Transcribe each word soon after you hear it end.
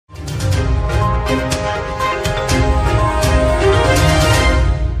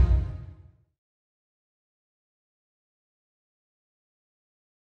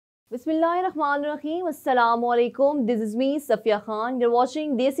Bismillahirrahmanirrahim. Assalamu alaikum. This is me, Safia Khan. You're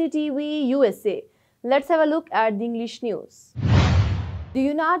watching Desi TV USA. Let's have a look at the English news. The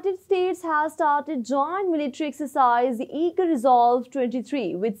United States has started joint military exercise Eagle Resolve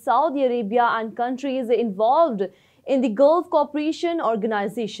 23 with Saudi Arabia and countries involved in the Gulf Cooperation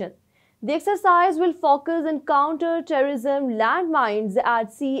Organization. The exercise will focus on counter-terrorism, landmines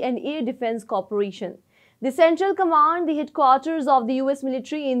at sea and air defense cooperation. The Central Command, the headquarters of the US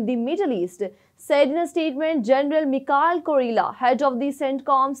military in the Middle East, said in a statement. Gen Michael Kurilla, head of the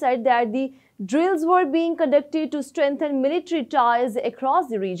Centcom, said that the drills were being conducted to strengthen military ties across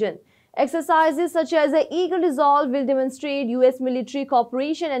the region. Exercises such as the Eagle Resolve will demonstrate US military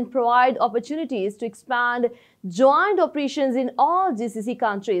cooperation and provide opportunities to expand joint operations in all GCC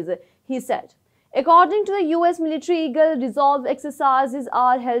countries, he said. According to the US military, Eagle Resolve exercises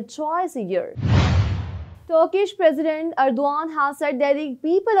are held twice a year. Turkish President Erdogan has said that the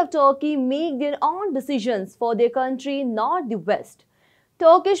people of Turkey make their own decisions for their country, not the West.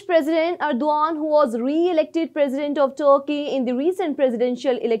 Turkish President Erdogan, who was re-elected President of Turkey in the recent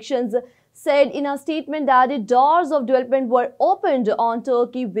presidential elections, said in a statement that the doors of development were opened on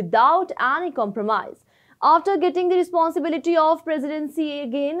Turkey without any compromise. After getting the responsibility of presidency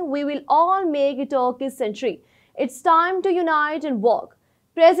again, we will all make Turkey's century. It's time to unite and work.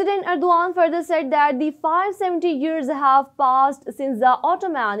 President Erdogan further said that the 570 years have passed since the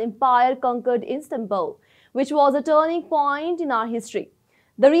Ottoman Empire conquered Istanbul, which was a turning point in our history.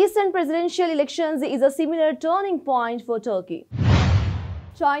 The recent presidential elections is a similar turning point for Turkey.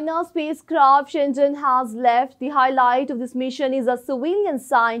 China's spacecraft Shenzhen has left. The highlight of this mission is a civilian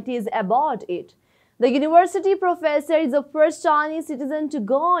scientist aboard it. The university professor is the first Chinese citizen to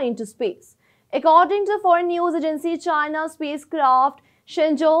go into space. According to the foreign news agency, China's spacecraft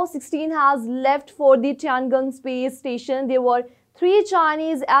Shenzhou 16 has left for the Tiangong space station. There were 3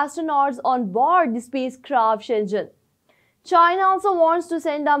 Chinese astronauts on board the spacecraft Shenzhen. China also wants to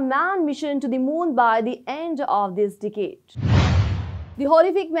send a manned mission to the moon by the end of this decade. The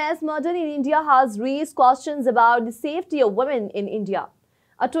horrific mass murder in India has raised questions about the safety of women in India.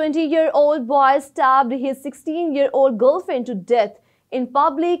 A 20-year-old boy stabbed his 16-year-old girlfriend to death in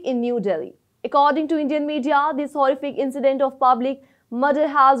public in New Delhi. According to Indian media, this horrific incident of public murder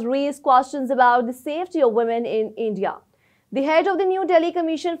has raised questions about the safety of women in India. The head of the New Delhi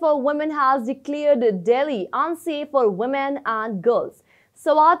Commission for Women has declared Delhi unsafe for women and girls.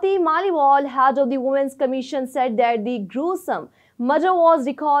 Swati Maliwal, head of the Women's Commission, said that the gruesome murder was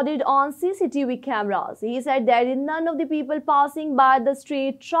recorded on CCTV cameras. He said that none of the people passing by the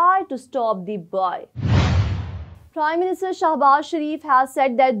street tried to stop the boy. Prime Minister Shahbaz Sharif has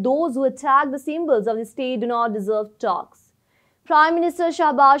said that those who attack the symbols of the state do not deserve talks. Prime Minister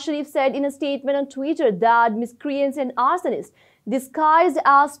Shahbaz Sharif said in a statement on Twitter that miscreants and arsonists disguised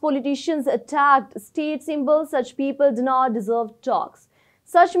as politicians attacked state symbols. Such people do not deserve talks.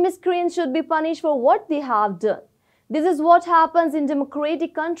 Such miscreants should be punished for what they have done. This is what happens in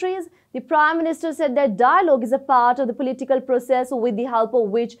democratic countries. The Prime Minister said that dialogue is a part of the political process with the help of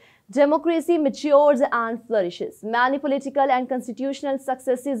which democracy matures and flourishes. Many political and constitutional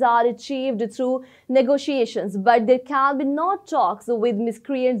successes are achieved through negotiations, but there can be no talks with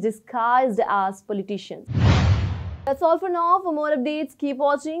miscreants disguised as politicians. That's all for now. For more updates, keep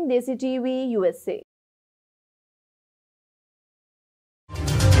watching Desi TV USA.